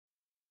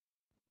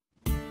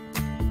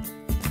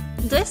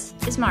This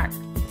is Mark.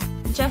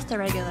 Just a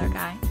regular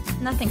guy.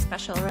 Nothing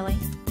special, really.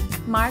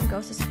 Mark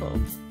goes to school.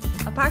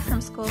 Apart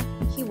from school,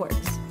 he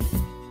works.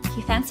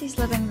 He fancies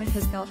living with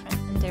his girlfriend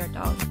and their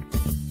dog.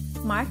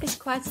 Mark is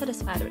quite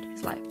satisfied with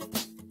his life.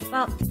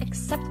 Well,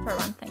 except for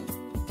one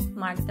thing.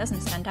 Mark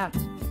doesn't stand out.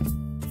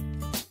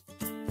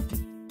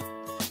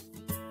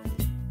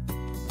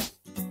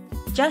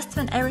 Just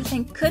when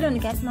everything couldn't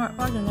get more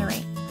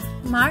ordinary,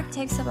 Mark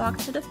takes a walk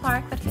to the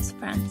park with his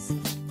friends.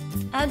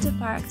 At the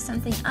park,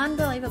 something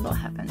unbelievable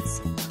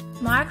happens.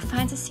 Mark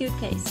finds a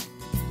suitcase.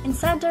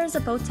 Inside there is a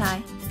bow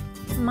tie.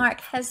 Mark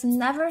has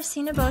never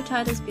seen a bow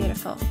tie this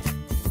beautiful.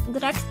 The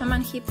next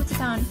moment he puts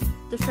it on,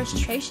 the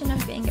frustration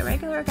of being a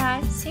regular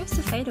guy seems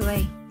to fade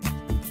away.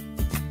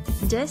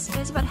 This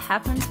is what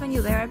happens when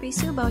you wear a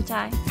Bisous bow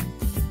tie.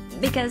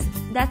 Because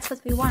that's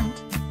what we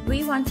want.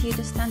 We want you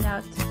to stand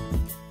out.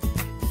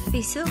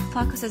 Bisous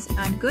focuses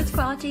on good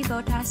quality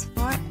bow ties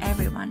for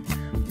everyone,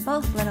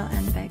 both little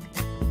and big.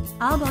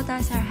 All bow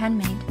ties are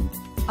handmade,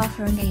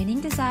 offering a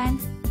unique design,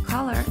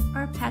 color,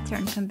 or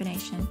pattern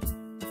combination.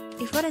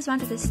 If what is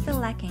wanted is still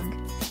lacking,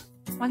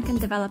 one can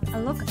develop a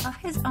look of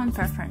his own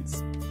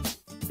preference.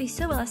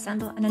 Bisous will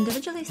assemble an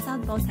individually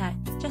styled bow tie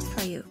just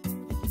for you.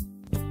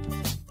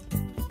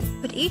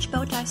 With each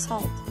bow tie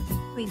sold,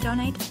 we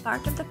donate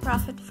part of the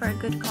profit for a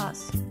good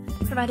cause,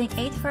 providing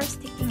aid for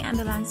sticking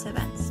ambulance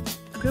events,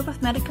 a group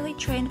of medically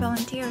trained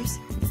volunteers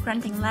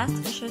granting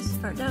last wishes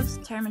for those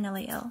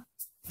terminally ill.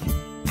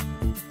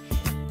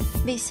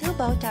 Bisous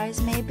bow ties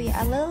may be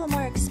a little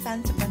more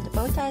expensive than the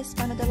bow ties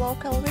found at the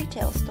local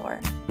retail store,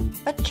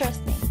 but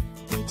trust me,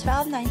 the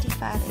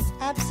 $12.95 is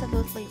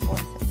absolutely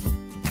worth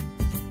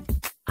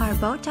it. Our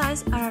bow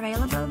ties are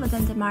available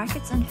within the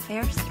markets and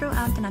fairs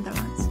throughout the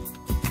Netherlands.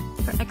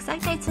 For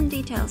exact dates and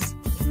details,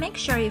 make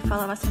sure you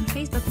follow us on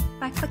Facebook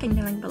by clicking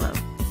the link below.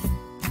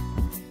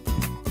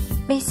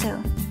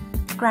 Bisous.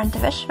 Grant a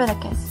wish with a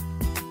kiss.